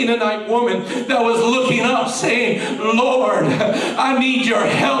this Canaanite woman that was looking up saying, "Lord, I need your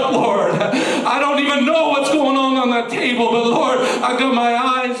help, Lord. I don't even know what's going on that table, but Lord, I got my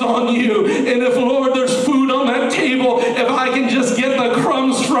eyes on you. And if, Lord, there's food on that table, if I can just get the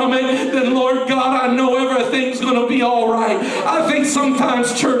crumbs from it, then Lord God, I know everything's going to be all right." I think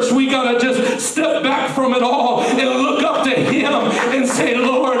sometimes, church, we got to just step back from it all and look up to him and say,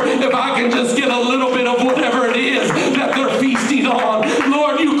 "Lord, if I can just get a little bit of whatever it is that they're feasting on.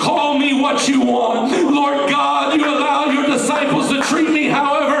 Lord, you call me what you want. Lord God, you allow your disciples to treat me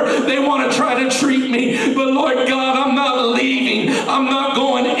however they want to try to treat me. But Lord God, I'm not leaving. I'm not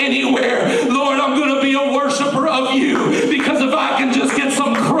going anywhere. Lord, I'm going to be a worshiper of you, because if I can just get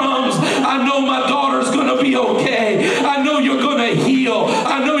some crumbs, I know my daughter's going to be okay. I know you're going to heal.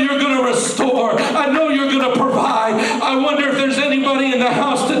 I know you're going to restore. I know you're going to provide." I wonder if there's anybody in the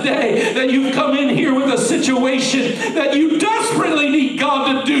house today that you've come in here with a situation that you desperately need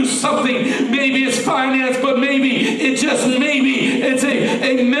God to do something. Maybe it's finance, but maybe it's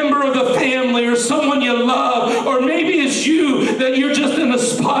a member of the family or someone you love, or maybe it's you that you're just in a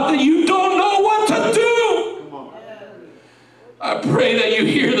spot that you don't know what to do. I pray that you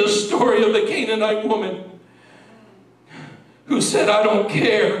hear the story of the Canaanite woman who said, I don't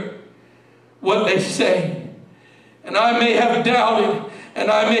care what they say. And I may have doubted and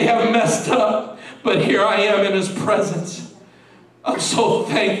I may have messed up, but here I am in His presence. I'm so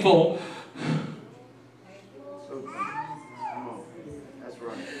thankful.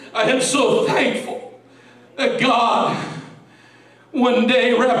 I am so thankful that God one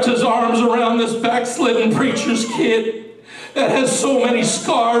day wrapped His arms around this backslidden preacher's kid that has so many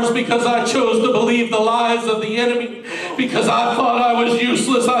scars because I chose to believe the lies of the enemy, because I thought I was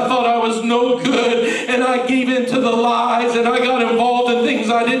useless, I thought I was no good, and I gave in to the lies, and I got involved in things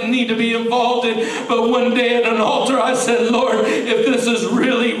I didn't need to be involved in. But one day at an altar I said, Lord, if this is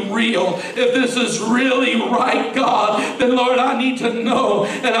really real, if this is really right, God, then Lord, I need to know.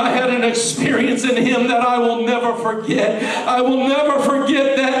 And I had an experience in Him that I will never forget. I will never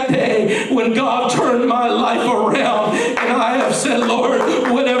forget that day when God turned my life around, and I have said, Lord,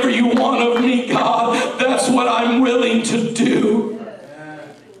 whatever you want of me, God, that's what I'm willing to do.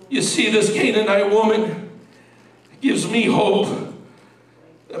 You see, this Canaanite woman gives me hope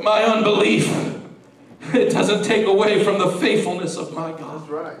that my unbelief, it doesn't take away from the faithfulness of my God.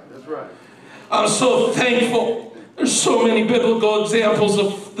 That's right. That's right. I'm so thankful. There's so many biblical examples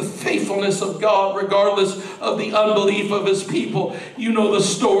of the faithfulness of God regardless of the unbelief of His people. You know the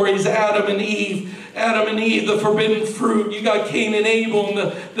stories, Adam and Eve, the forbidden fruit. You got Cain and Abel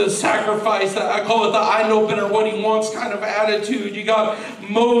and the sacrifice. I call it the eye opener, what he wants kind of attitude. You got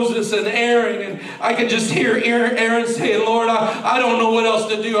Moses and Aaron, and I can just hear Aaron say, Lord, I don't know what else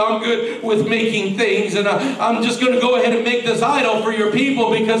to do. I'm good with making things, and I'm just going to go ahead and make this idol for your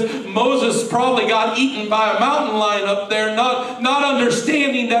people, because Moses probably got eaten by a mountain lion up there, not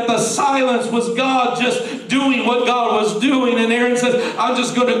understanding that the silence was God just doing what God was doing. And Aaron says, I'm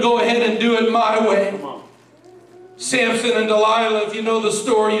just going to go ahead and do it my way. Samson and Delilah, if you know the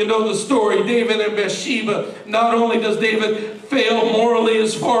story, you know the story. David and Bathsheba. Not only does David fail morally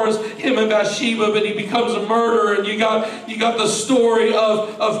as far as him and Bathsheba, but he becomes a murderer. And you got the story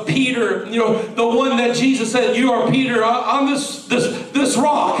of Peter, you know, the one that Jesus said, you are Peter on this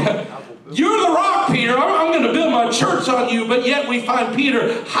rock. You're the rock, Peter. I'm going to build my church on you. But yet we find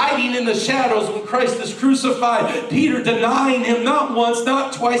Peter hiding in the shadows when Christ is crucified. Peter denying Him not once,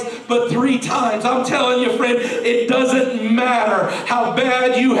 not twice, but 3 times. I'm telling you, friend, it doesn't matter how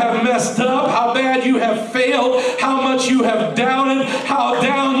bad you have messed up, how bad you have failed, how much you have doubted, how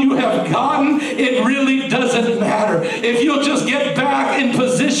down you have gotten. It really doesn't matter. If you'll just get back in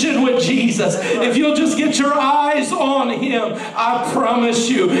position with Jesus, if you'll just get your eyes on Him, I promise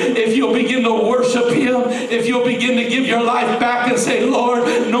you, if you'll begin to worship Him, if you'll begin to give your life back and say, Lord,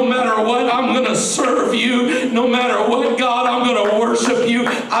 no matter what, I'm going to serve you. No matter what, God, I'm going to worship you.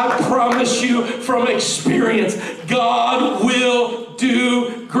 I promise you from experience, God will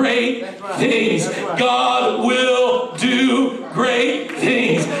do great things. God will do great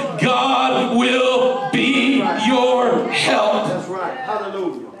things. God will be your help. That's right.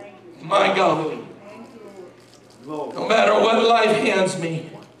 Hallelujah. My God. No matter what life hands me,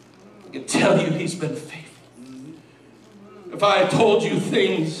 I can tell you He's been faithful. If I had told you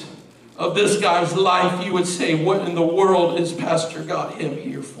things of this guy's life, you would say, what in the world is Pastor got him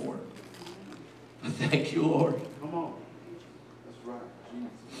here for? Thank you, Lord. Come on. That's right.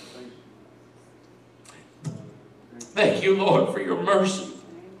 Jesus. Thank you, Lord, for your mercy.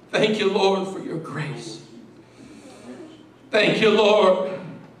 Thank you, Lord, for your grace. Thank you, Lord,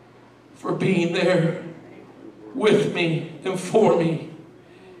 for being there with me and for me,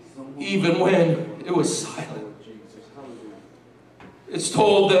 even when it was silent. It's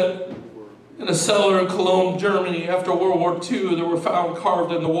told that in a cellar in Cologne, Germany, after World War II, there were found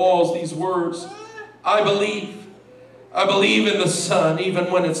carved in the walls these words, I believe in the sun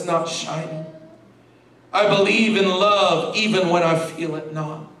even when it's not shining. I believe in love even when I feel it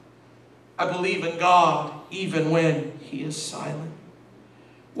not. I believe in God even when He is silent.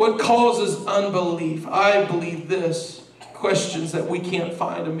 What causes unbelief? I believe this. Questions that we can't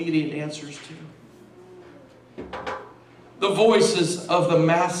find immediate answers to. The voices of the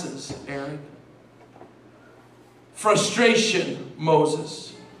masses, Aaron. Frustration,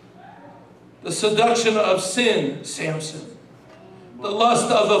 Moses. The seduction of sin, Samson. The lust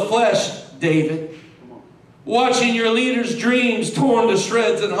of the flesh, David. Watching your leader's dreams torn to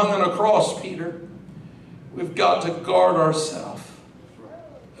shreds and hung on a cross, Peter. We've got to guard ourselves.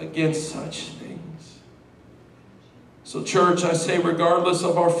 against such things. So church, I say, regardless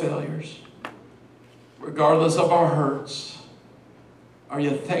of our failures, regardless of our hurts, are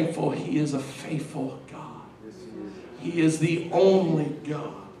you thankful He is a faithful God? He is the only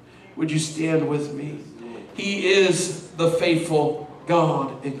God. Would you stand with me? He is the faithful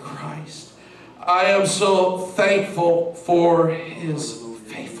God in Christ. I am so thankful for His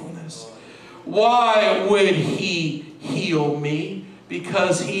faithfulness. Why would He heal me?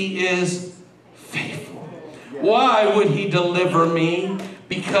 Because He is faithful. Why would He deliver me?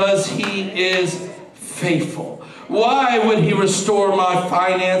 Because He is faithful. Why would He restore my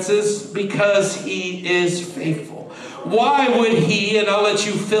finances? Because He is faithful. Why would He, and I'll let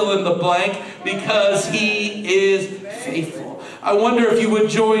you fill in the blank, because He is faithful. I wonder if you would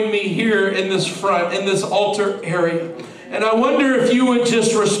join me here in this front, in this altar area. And I wonder if you would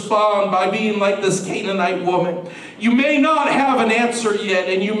just respond by being like this Canaanite woman. You may not have an answer yet,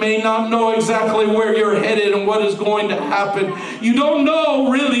 and you may not know exactly where you're headed and what is going to happen. You don't know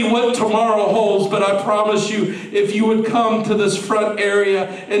really what tomorrow holds, but I promise you, if you would come to this front area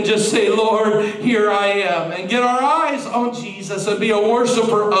and just say, Lord, here I am, and get our eyes on Jesus and be a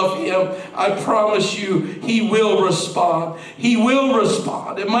worshiper of Him, I promise you, He will respond. He will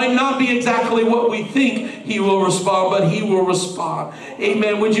respond. It might not be exactly what we think He will respond, but He will respond.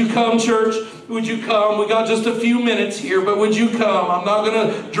 Amen. Would you come, church? Would you come? We got just a few minutes here, but would you come? I'm not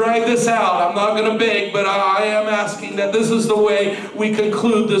going to drag this out. I'm not going to beg, but I am asking that this is the way we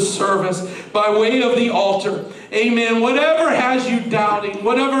conclude this service, by way of the altar. Amen. Whatever has you doubting,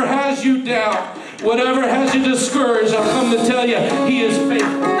 whatever has you down, whatever has you discouraged, I've come to tell you, He is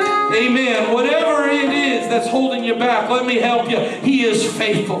faithful. Amen. Whatever it is that's holding you back, let me help you. He is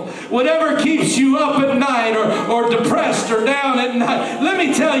faithful. Whatever keeps you up at night or depressed or down at night, let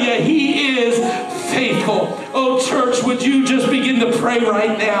me tell you, He is faithful. Oh, church, would you just begin to pray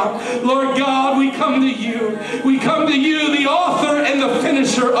right now? Lord God, we come to You. We come to You, the author and the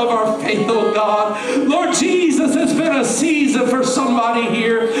finisher of our faith, oh God. Lord Jesus, it's been a season for somebody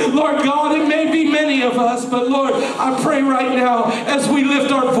here. Lord God, it may be many of us, but Lord, I pray right now as we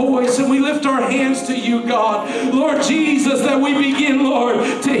lift our voice and we lift our hands to You, God. Lord Jesus, that we begin,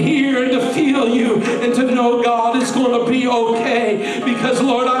 Lord, to hear and to feel You and to know, God, it's going to be okay. Because,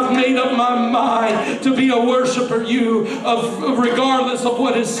 Lord, I've made up my mind to be a worshiper You, regardless of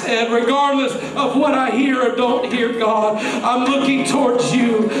what is said, regardless of what I hear or don't hear, God. I'm looking towards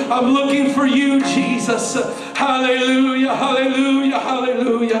You. I'm looking for You, Jesus. Hallelujah, hallelujah,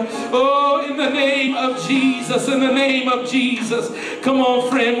 hallelujah. Oh, in the name of Jesus, in the name of Jesus. Come on,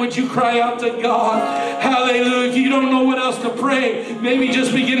 friend, would you cry out to God? Hallelujah. If you don't know what else to pray, maybe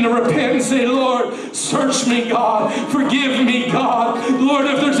just begin to repent and say, Lord, search me, God. Forgive me, God. Lord,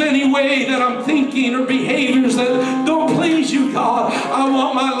 if there's any way that I'm thinking or behaviors that don't please You, God, I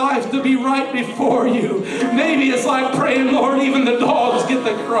want my life to be right before You. Maybe it's like praying, Lord, even the dogs get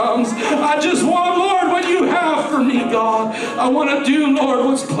the crumbs. I just want, Lord, what You have for me, God. I want to do, Lord,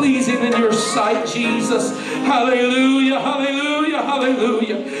 what's pleasing in Your sight, Jesus. Hallelujah, hallelujah,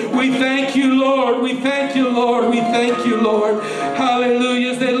 hallelujah. We thank You, Lord. We thank You, Lord. We thank You, Lord.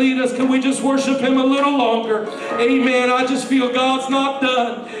 Hallelujah. As they lead us, can we just worship Him a little longer? Amen. I just feel God's not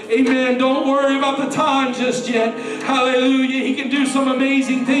done. Amen. Don't worry about the time just yet. Hallelujah. He can do some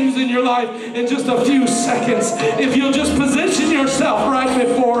amazing things in your life in just a few seconds if you'll just position yourself right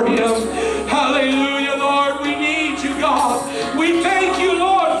before Him. Hallelujah, Lord. We need You, God. We thank You,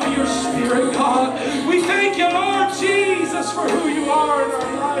 Lord, for Your Spirit, God. We thank You, Lord Jesus, for who You are in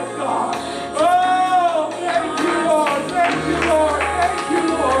our life, God. Oh, thank You, Lord. Thank You, Lord. Thank You,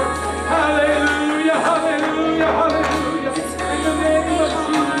 Lord. Hallelujah, hallelujah, hallelujah. In the name of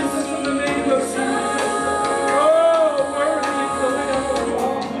Jesus, in the name of Jesus. Oh, worthy is the Lamb of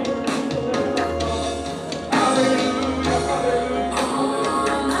God. Hallelujah, hallelujah.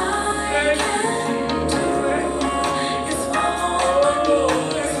 Thank You, Jesus.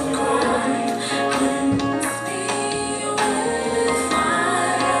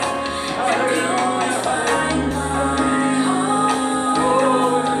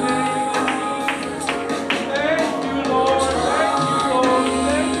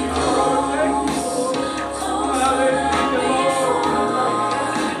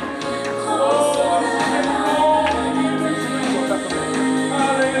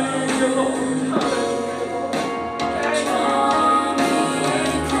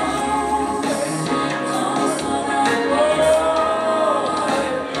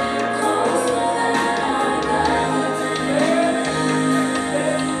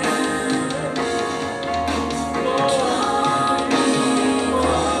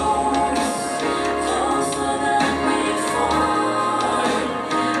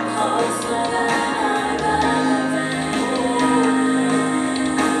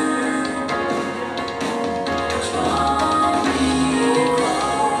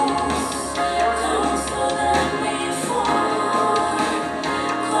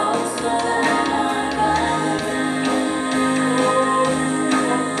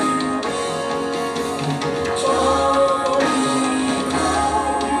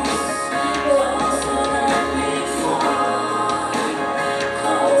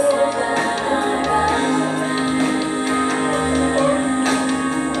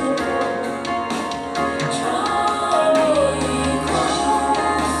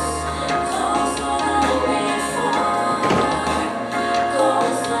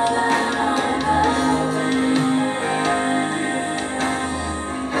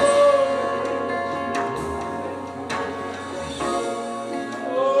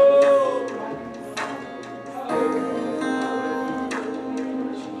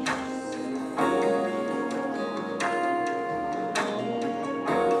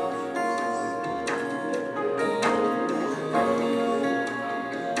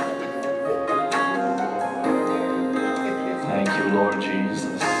 Thank you, Lord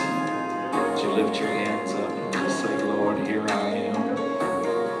Jesus. Would you lift your hands up and just say, Lord, here I am.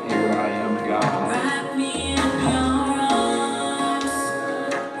 Here I am, God. Wrap me in your arms.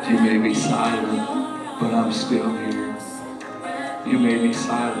 You may be silent, but I'm still here. You may be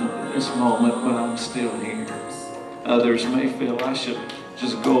silent at this moment, but I'm still here. Others may feel I should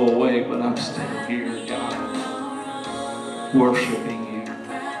just go away, but I'm still here, God. Worshiping you.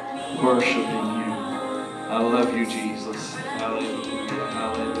 Worshiping you. I love you, Jesus. Hallelujah.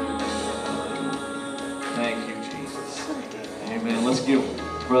 Hallelujah. Hallelujah. Thank you, Jesus. Amen. Let's give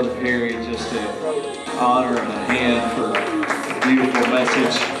Brother Perry just an honor and a hand for a beautiful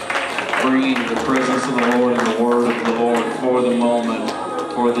message, bringing the presence of the Lord and the word of the Lord for the moment,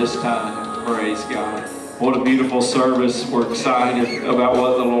 for this time. Praise God. What a beautiful service. We're excited about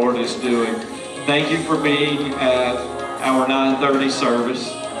what the Lord is doing. Thank you for being at our 9:30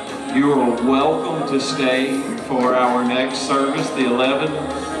 service. You are welcome to stay for our next service, the 11.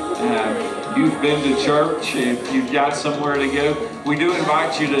 You've been to church, if you've got somewhere to go, we do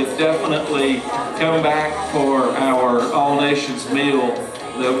invite you to definitely come back for our All Nations meal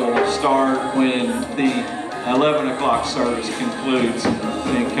that will start when the 11 o'clock service concludes.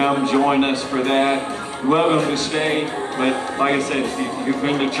 And come join us for that. You're welcome to stay, but like I said, if you've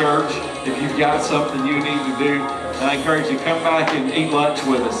been to church, if you've got something you need to do, I encourage you to come back and eat lunch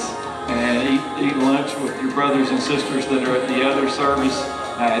with us. And eat lunch with your brothers and sisters that are at the other service.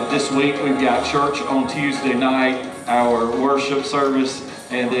 This week we've got church on Tuesday night, our worship service,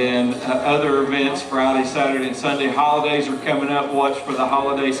 and then other events Friday, Saturday, and Sunday. Holidays are coming up. Watch for the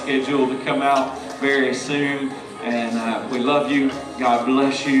holiday schedule to come out very soon. And we love you. God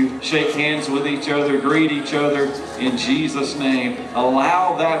bless you. Shake hands with each other. Greet each other in Jesus' name.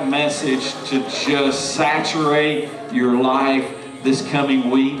 Allow that message to just saturate your life this coming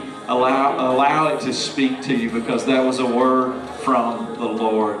week. Allow it to speak to you, because that was a word from the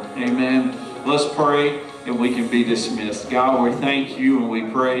Lord. Amen. Let's pray and we can be dismissed. God, we thank you and we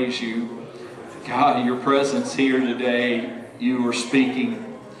praise you. God, your presence here today, you were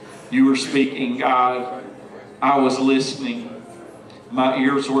speaking. You were speaking, God. I was listening. My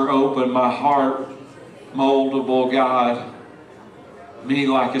ears were open, my heart moldable, God. Me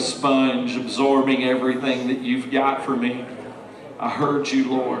like a sponge, absorbing everything that you've got for me. I heard you,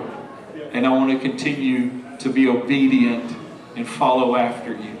 Lord, and I want to continue to be obedient and follow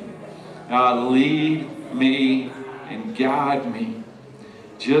after you. God, lead me and guide me,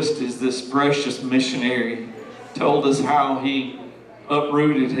 just as this precious missionary told us how he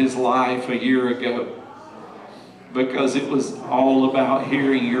uprooted his life a year ago, because it was all about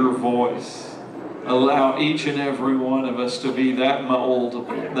hearing your voice. Allow each and every one of us to be that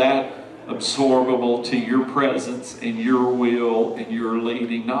moldable, that absorbable to your presence and your will and your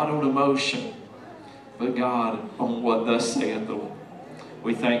leading, not on emotion, but God, on what thus saith the Lord.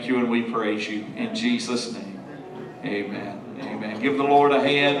 We thank you and we praise you in Jesus' name. Amen. Amen. Give the Lord a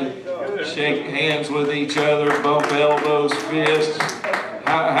hand. Shake hands with each other. Bump elbows, fists.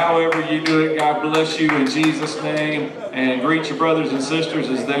 However you do it, God bless you in Jesus' name. And greet your brothers and sisters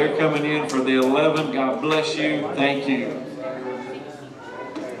as they're coming in for the 11. God bless you. Thank you.